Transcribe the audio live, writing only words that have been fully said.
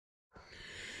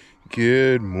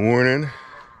Good morning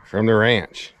from the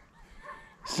ranch.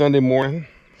 Sunday morning,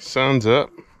 sun's up,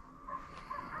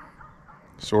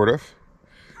 sort of.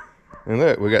 And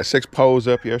look, we got 6 poles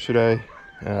up yesterday.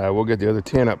 We'll get the other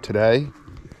 10 up today,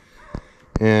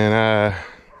 and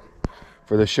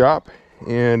for the shop.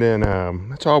 And then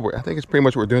that's all. I think it's pretty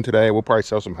much what we're doing today. We'll probably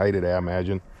sell some hay today, I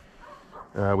imagine.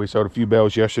 We sold a few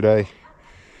bales yesterday.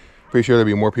 Pretty sure there'll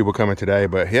be more people coming today,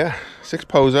 but yeah, 6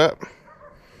 poles up.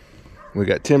 We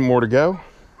got 10 more to go.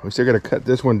 We still got to cut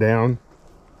this one down.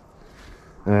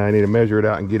 I need to measure it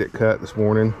out and get it cut this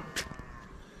morning.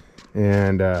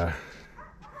 And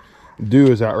dew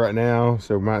is out right now,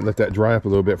 so we might let that dry up a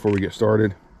little bit before we get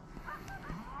started.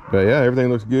 But yeah,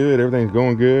 everything looks good. Everything's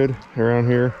going good around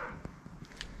here.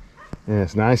 And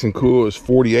it's nice and cool. It's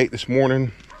 48 this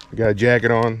morning. I got a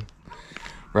jacket on.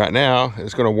 Right now,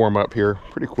 it's going to warm up here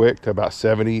pretty quick to about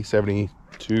 70,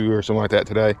 72 or something like that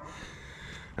today.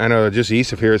 I know just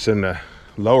east of here, it's in the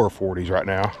lower 40s right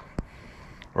now.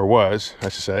 Or was, I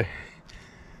should say.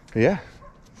 But yeah,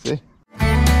 see.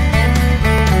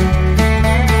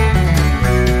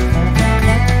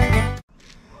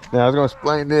 Now I was going to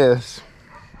explain this.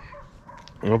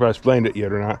 I don't know if I explained it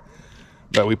yet or not.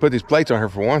 But we put these plates on here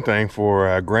for one thing,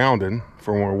 for grounding,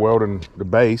 for when we're welding the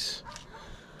base.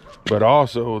 But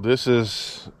also, this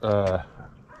is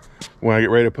when I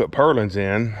get ready to put purlins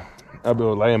in, I'll be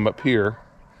able to lay them up here.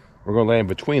 We're going to lay them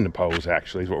between the poles,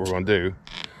 actually, is what we're going to do.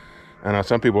 I know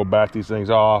some people back these things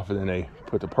off, and then they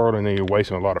put the purlin, and you're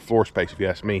wasting a lot of floor space, if you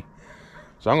ask me.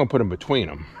 So I'm going to put them between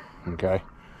them, okay?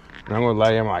 And I'm going to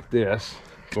lay them like this,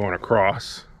 going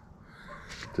across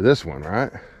to this one,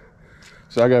 right?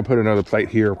 So I got to put another plate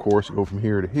here, of course, go from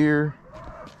here to here.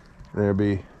 There'll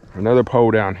be another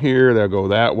pole down here. They'll go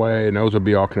that way, and those will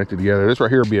be all connected together. This right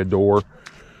here will be a door.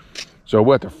 So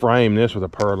we'll have to frame this with a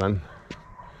purlin.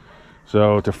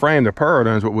 So to frame the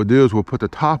purlins, what we'll do is we'll put the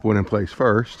top one in place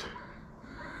first.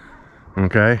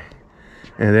 Okay,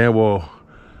 and then we'll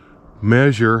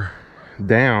measure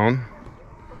down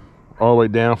all the way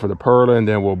down for the purlin,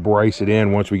 then we'll brace it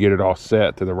in once we get it all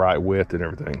set to the right width and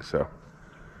everything. So,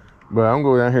 but I'm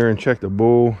going down here and check the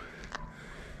bull.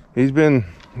 He's been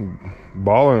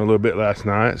balling a little bit last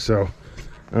night, so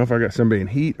I don't know if I got somebody in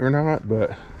heat or not,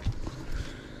 but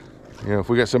you know, if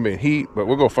we got somebody in heat, but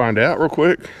we'll go find out real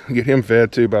quick. Get him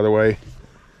fed too, by the way.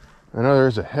 I know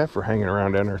there's a heifer hanging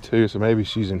around down there too, so maybe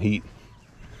she's in heat.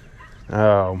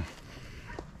 Yeah,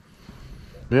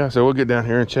 so we'll get down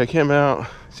here and check him out,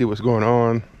 see what's going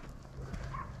on.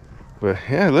 But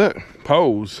yeah, look,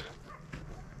 poles.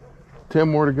 10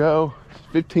 more to go.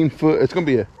 15 foot. It's gonna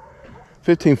be a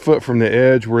 15 foot from the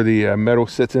edge where the metal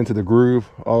sits into the groove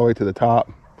all the way to the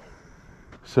top.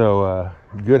 So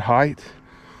good height.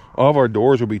 All of our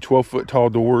doors will be 12-foot tall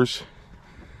doors,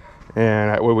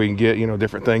 and that way we can get, you know,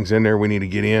 different things in there we need to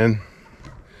get in,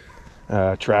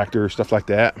 tractor, stuff like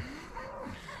that.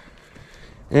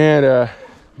 And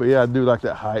but yeah, I do like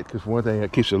that height, because for one thing,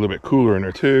 it keeps it a little bit cooler in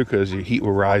there too, because the heat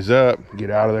will rise up, get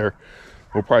out of there.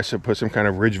 We'll probably put some kind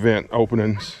of ridge vent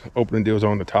opening deals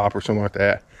on the top or something like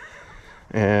that,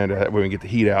 and that way we can get the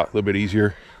heat out a little bit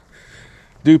easier.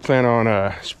 Do plan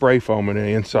on spray foaming the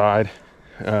inside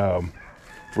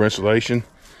for insulation,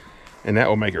 and that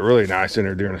will make it really nice in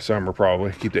there during the summer.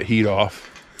 Probably keep the heat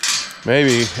off.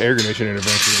 Maybe air conditioning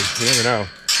eventually, you never know.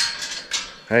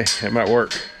 Hey, it might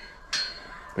work.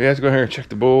 But yeah, let's go ahead and check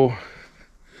the bull.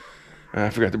 I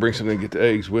forgot to bring something to get the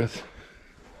eggs with,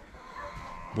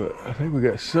 but I think we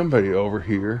got somebody over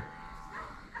here.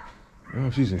 I don't know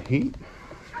if she's in heat,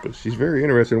 but she's very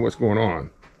interested in what's going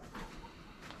on.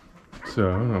 So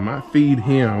I don't know, I might feed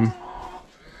him.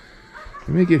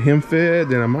 Let me get him fed,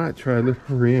 then I might try to lift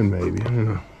her in, maybe. I don't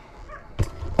know.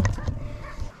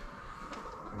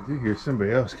 I do hear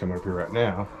somebody else coming up here right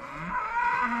now.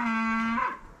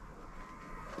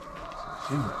 So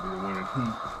she might be the one in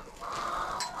heat.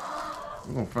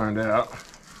 We're gonna find out.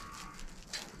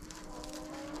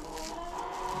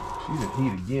 She's in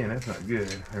heat again. That's not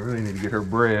good. I really need to get her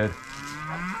bred.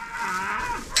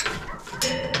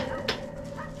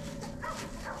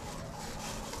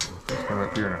 She's coming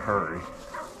up here in a hurry.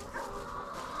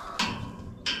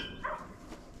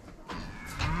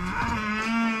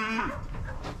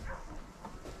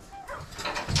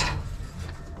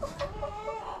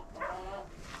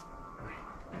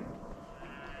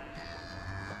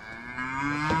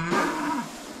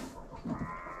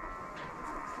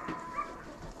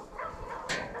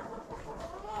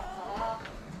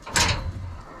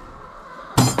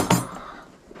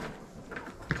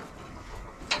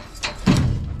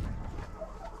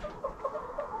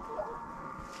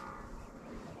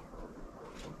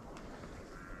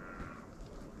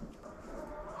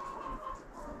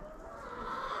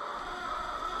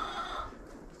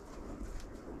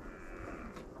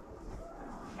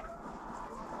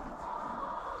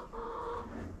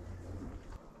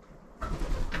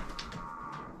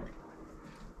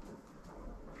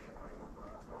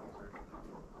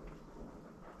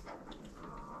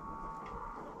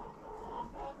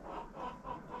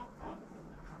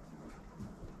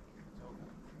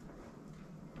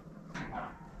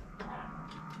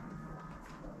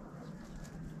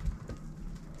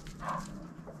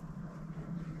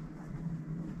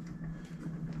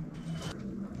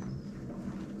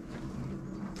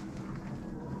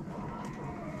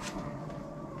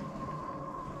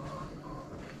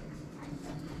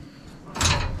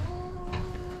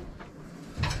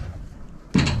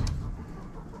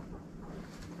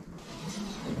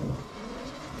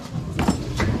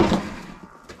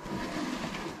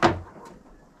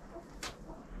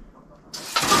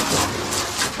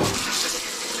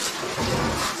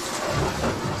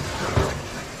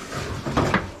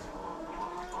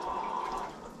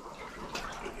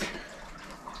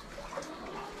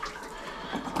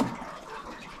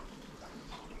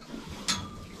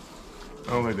 I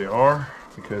don't think they are,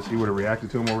 because he would have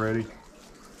reacted to them already.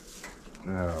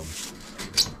 I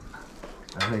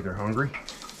think they're hungry.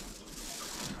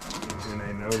 And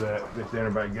they know that if they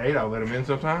stand by the gate, I'll let them in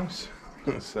sometimes.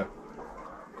 So,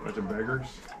 bunch of beggars.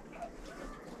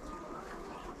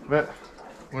 But,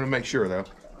 I want to make sure though.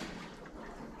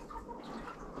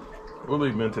 We'll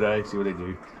leave them in today, see what they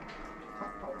do.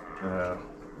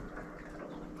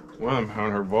 One of them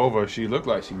on her vulva, she looked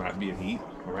like she might be in heat.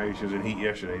 Or maybe she was in heat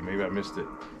yesterday. Maybe I missed it.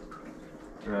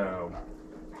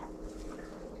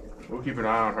 We'll keep an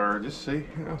eye on her. Just see,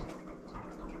 you know.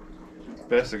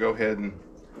 Best to go ahead and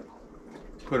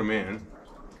put them in.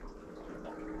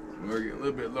 We're getting a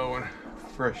little bit low on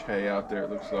fresh hay out there,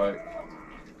 it looks like.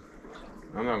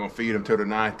 I'm not going to feed them till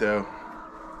tonight, though.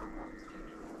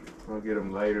 I'll get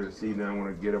them later this evening. I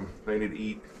want to get them. They need to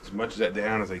eat as much of that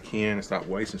down as they can and stop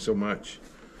wasting so much.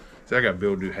 So I got to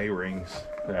build new hay rings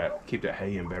that keep that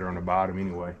hay in better on the bottom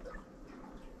anyway.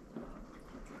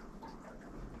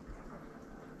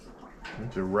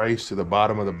 It's a race to the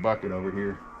bottom of the bucket over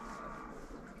here.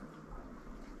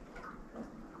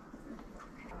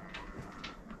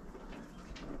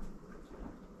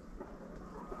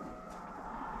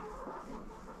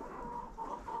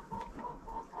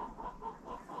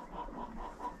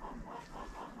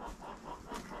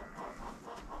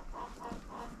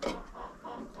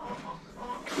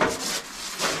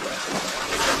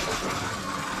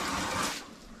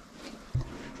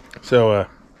 So,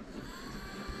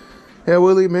 yeah,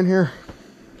 we'll leave them in here.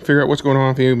 Figure out what's going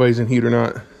on, if anybody's in heat or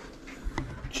not.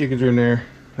 Chickens are in there.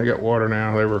 They got water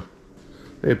now.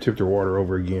 They have tipped their water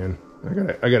over again.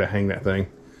 I gotta hang that thing.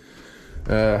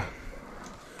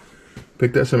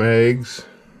 Picked up some eggs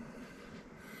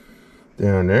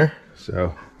down there.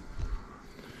 So,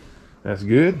 that's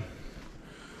good.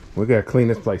 We gotta clean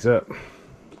this place up.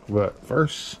 But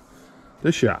first,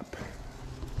 the shop.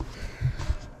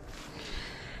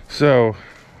 So,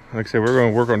 like I said, we're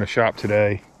going to work on the shop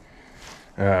today.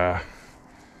 You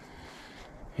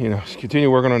know, just continue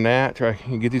working on that. Try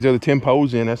to get these other 10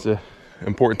 poles in. That's the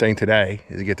important thing today,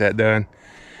 is to get that done.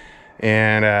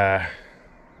 And,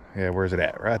 yeah, where's it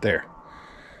at? Right there.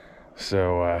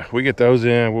 So, we get those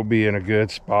in, we'll be in a good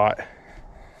spot.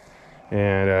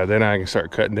 And then I can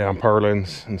start cutting down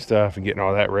purlins and stuff and getting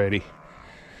all that ready.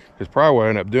 Because probably what I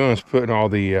end up doing is putting all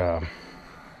the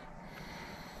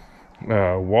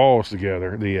walls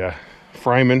together, the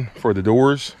framing for the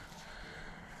doors,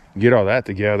 get all that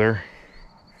together,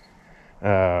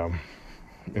 and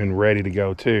ready to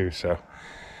go too. So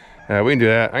we can do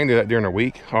that. I can do that during the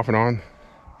week, off and on,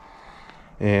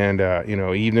 and you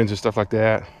know, evenings and stuff like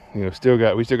that. You know,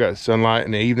 we still got sunlight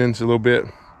in the evenings a little bit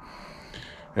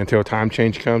until time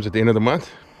change comes at the end of the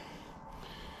month.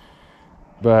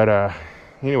 But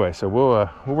anyway, so we'll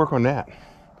work on that.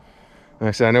 Like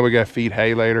I said, I know we got to feed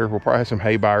hay later. We'll probably have some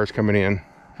hay buyers coming in,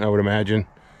 I would imagine.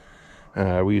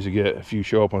 We usually get a few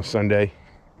show up on Sunday.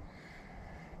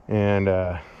 And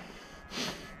my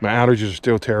allergies are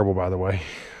still terrible, by the way.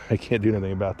 I can't do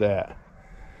anything about that.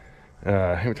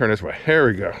 Let me turn this way. There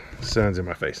we go. The sun's in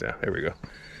my face now. There we go.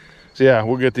 So yeah,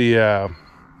 we'll get the,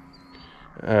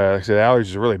 like I said, the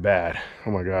allergies are really bad.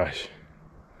 Oh my gosh.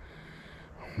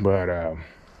 But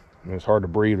it's hard to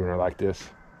breathe when they're like this.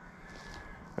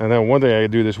 And then one thing I gotta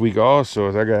do this week also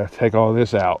is I gotta take all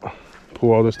this out,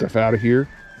 pull all this stuff out of here,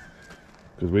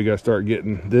 because we gotta start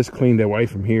getting this cleaned away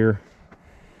from here,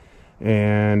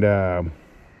 and to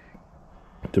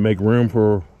make room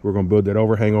for, we're gonna build that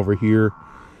overhang over here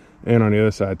and on the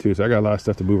other side too. So I got a lot of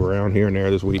stuff to move around here and there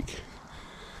this week,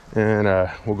 and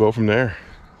we'll go from there.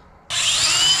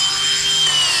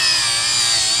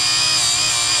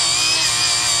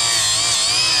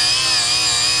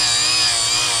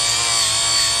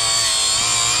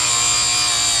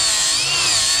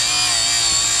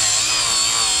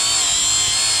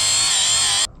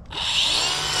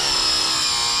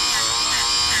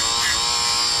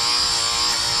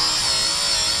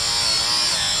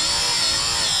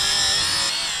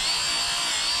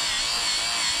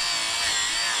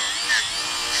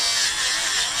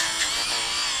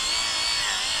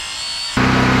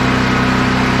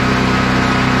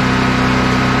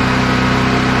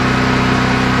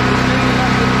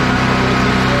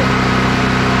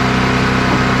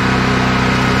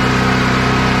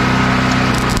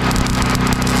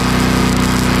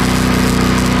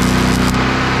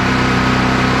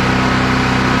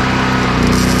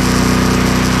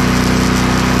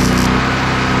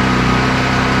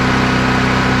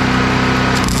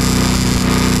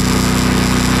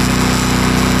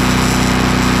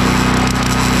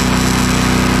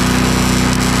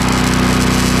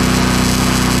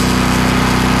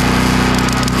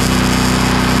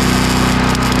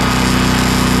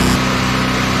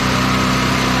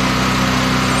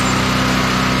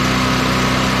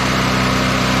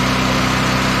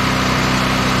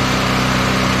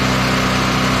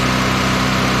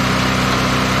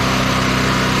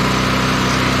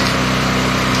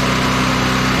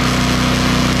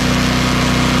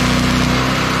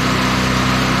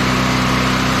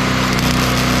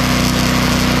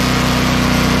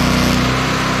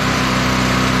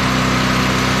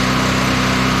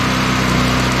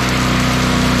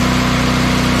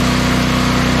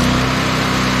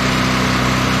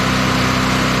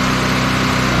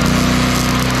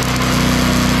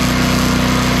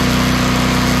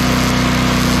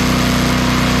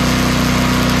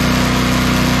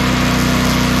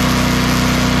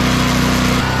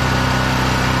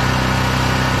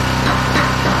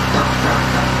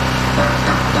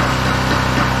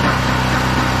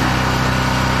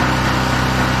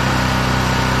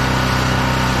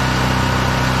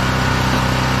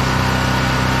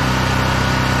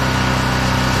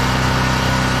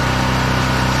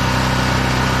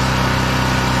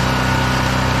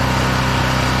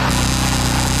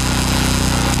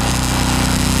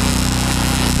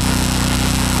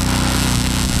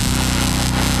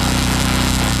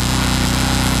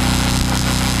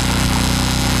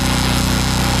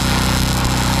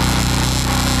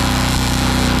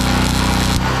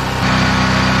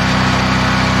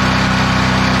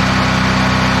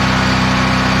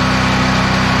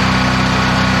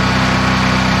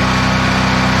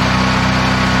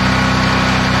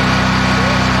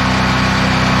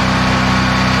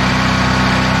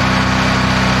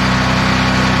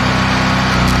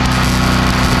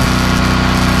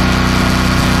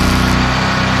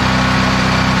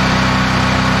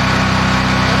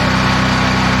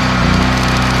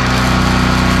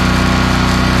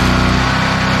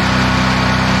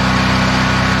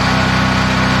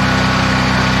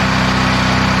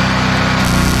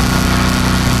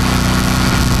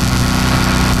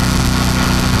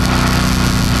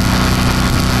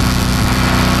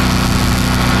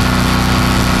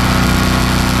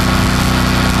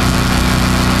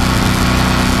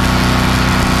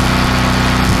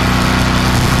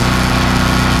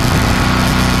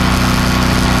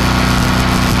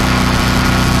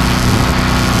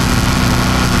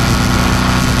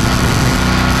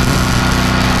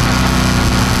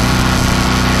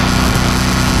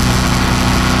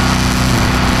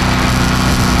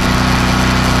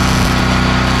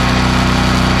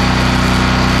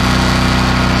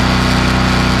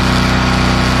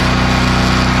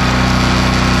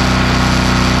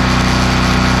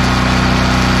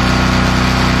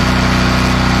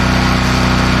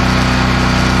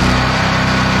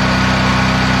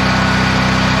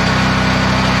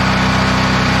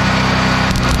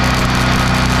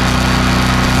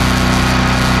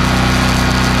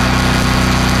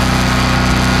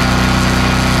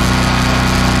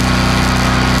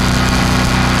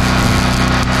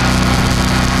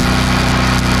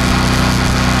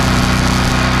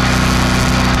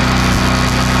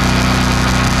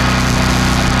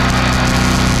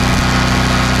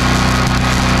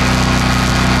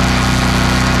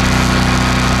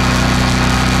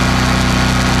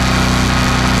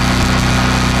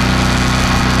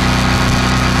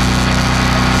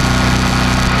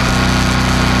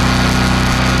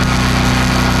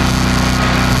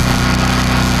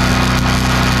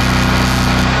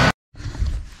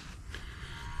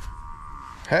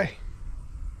 hey,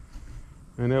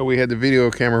 I know we had the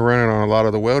video camera running on a lot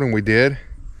of the welding we did.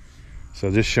 So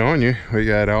just showing you, we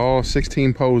got all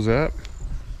 16 poles up.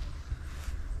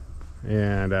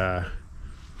 And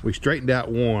we straightened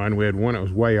out one. We had one that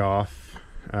was way off.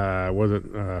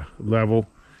 Wasn't level.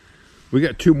 We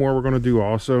got two more we're going to do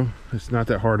also. It's not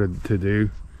that hard to do.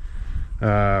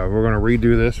 We're going to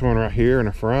redo this one right here in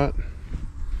the front.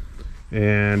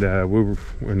 And we'll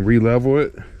re-level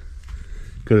it.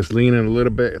 Because it's leaning a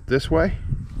little bit this way.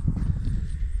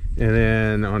 And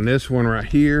then on this one right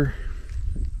here,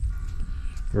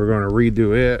 we're going to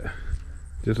redo it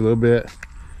just a little bit.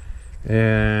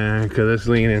 And because it's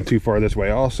leaning too far this way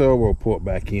also, we'll pull it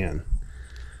back in.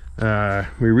 We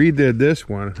redid this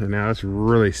one, and now it's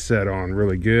really set on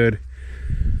really good.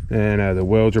 And the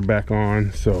welds are back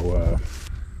on, so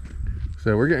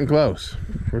we're getting close.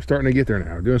 We're starting to get there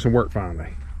now. We're doing some work finally.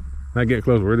 Not getting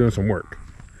close, we're doing some work.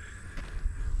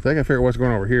 I think I figure what's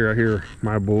going on over here. I hear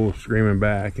my bull screaming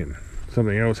back and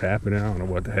something else happening. I don't know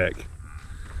what the heck.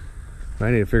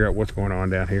 I need to figure out what's going on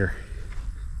down here.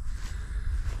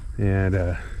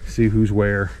 And see who's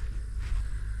where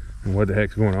and what the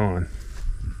heck's going on.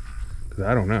 Because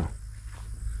I don't know.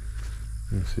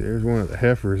 Let's see, there's one of the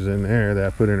heifers in there that I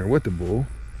put in there with the bull.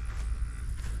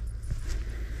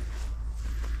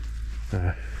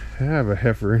 I have a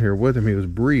heifer in here with him. He was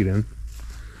breeding.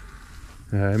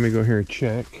 Let me go here and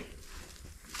check.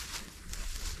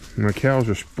 My cows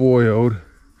are spoiled.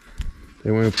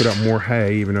 They want to put out more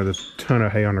hay, even though there's a ton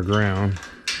of hay on the ground.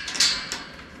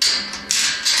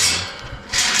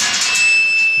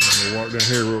 I'm gonna walk down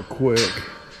here real quick.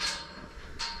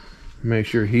 Make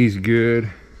sure he's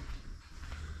good.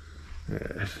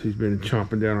 Yes, he's been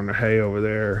chomping down on the hay over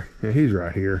there. Yeah, he's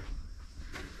right here.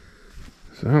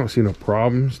 So I don't see no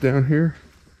problems down here.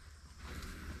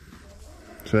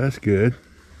 So that's good.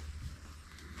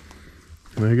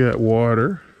 I got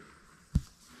water.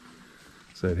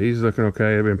 Said he's looking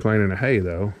okay. I've been playing in the hay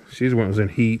though. She's the one that was in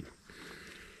heat.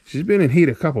 She's been in heat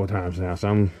a couple of times now, so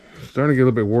I'm starting to get a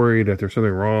little bit worried that there's something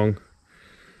wrong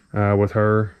with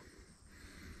her.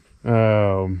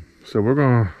 So we're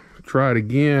gonna try it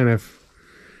again. If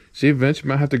she eventually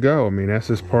might have to go. I mean, that's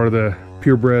just part of the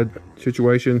purebred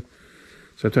situation.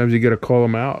 Sometimes you gotta call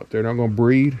them out. They're not gonna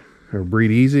breed or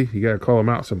breed easy. You gotta call them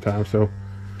out sometimes. So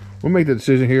we'll make the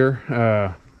decision here.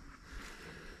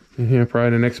 Probably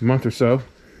in the next month or so.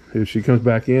 If she comes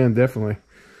back in, definitely.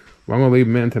 Well, I'm gonna leave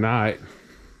them in tonight.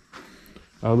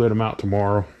 I'll let them out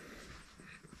tomorrow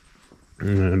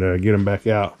and get them back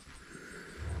out.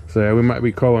 So yeah, we might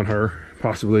be calling her,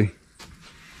 possibly.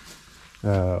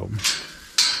 I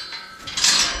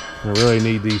really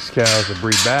need these cows to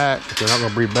breed back. If they're not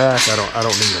gonna breed back, I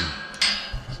don't need them.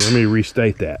 So let me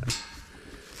restate that.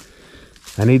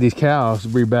 I need these cows to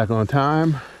breed back on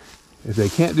time. If they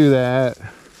can't do that,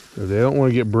 if they don't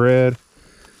want to get bred,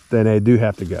 then they do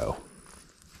have to go.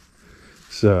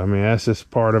 So, I mean, that's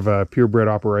just part of a purebred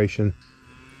operation.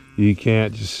 You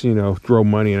can't just, you know, throw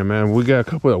money in them. And we got a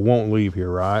couple that won't leave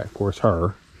here, right? Of course,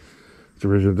 her. It's the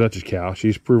original Dutch's cow.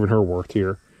 She's proven her worth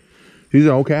here. She's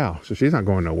an old cow, so she's not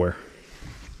going nowhere.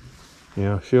 You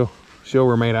know, she'll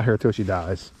remain out here until she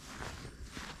dies.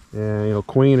 And, you know,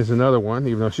 Queen is another one,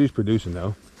 even though she's producing,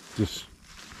 though. Just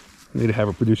need to have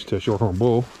her produce to a shorthorn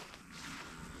bull,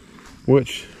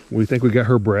 which we think we got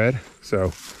her bred.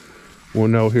 So we'll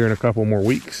know here in a couple more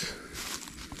weeks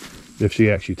if she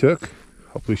actually took.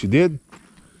 Hopefully she did.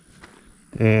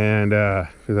 And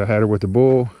because I had her with the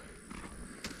bull,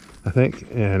 I think,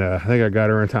 and I think I got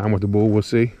her in time with the bull. We'll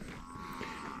see.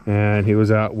 And he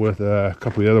was out with a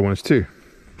couple of the other ones too.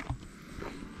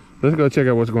 Let's go check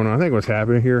out what's going on. I think what's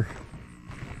happening here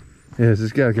is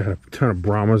this guy got a ton of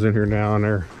Brahmas in here now, and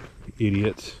they're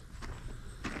idiots.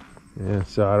 And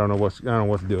so I don't know what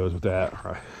to do with that.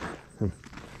 Right?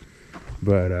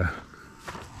 But I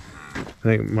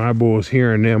think my bull's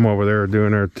hearing them over there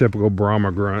doing their typical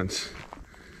Brahma grunts,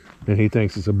 and he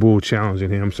thinks it's a bull challenging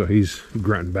him, so he's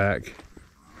grunting back.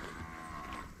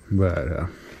 But I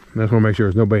just want to make sure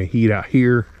there's nobody in heat out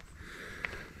here,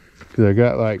 because I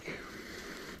got like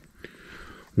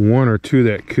one or two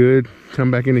that could come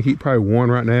back into heat. Probably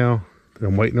one right now that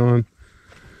I'm waiting on. And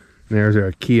there's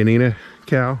a Chianina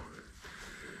cow.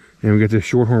 And we got this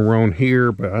shorthorn roan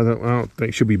here, but I don't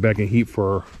think she'll be back in heat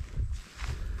for,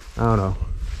 I don't know.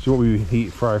 She won't be in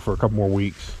heat probably for a couple more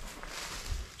weeks.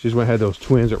 She just went and had those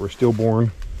twins that were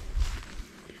stillborn.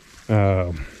 You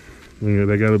know,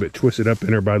 they got a little bit twisted up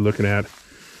in there by looking at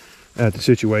the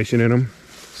situation in them.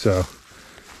 So,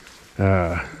 you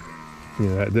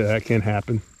know, that can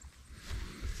happen.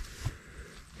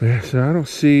 Yeah, so I don't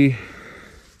see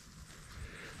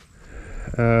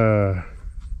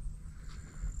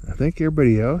think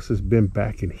everybody else has been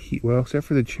back in heat. Well, except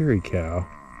for the cherry cow.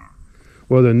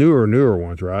 Well, the newer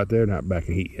ones, right? They're not back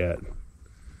in heat yet.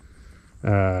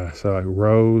 So like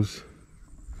Rose,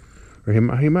 or he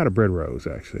might have bred Rose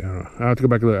actually. I don't know. I have to go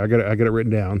back and look. I got it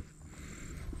written down.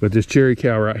 But this cherry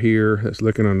cow right here that's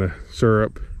looking on the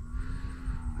syrup,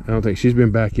 I don't think she's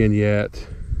been back in yet.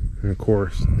 And of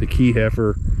course, the key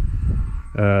heifer,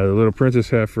 the little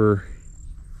princess heifer,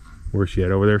 where's she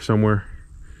at? Over there somewhere.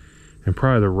 And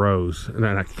probably the Rose,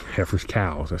 not heifers,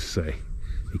 cows, I should say.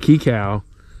 The key cow,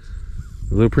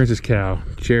 the little princess cow,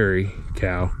 cherry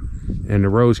cow, and the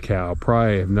Rose cow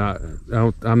probably have not.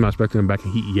 I'm not expecting them back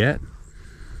in heat yet.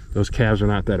 Those calves are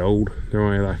not that old.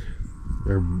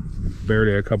 They're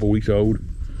barely a couple weeks old.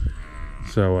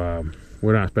 So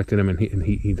we're not expecting them in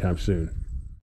heat anytime soon.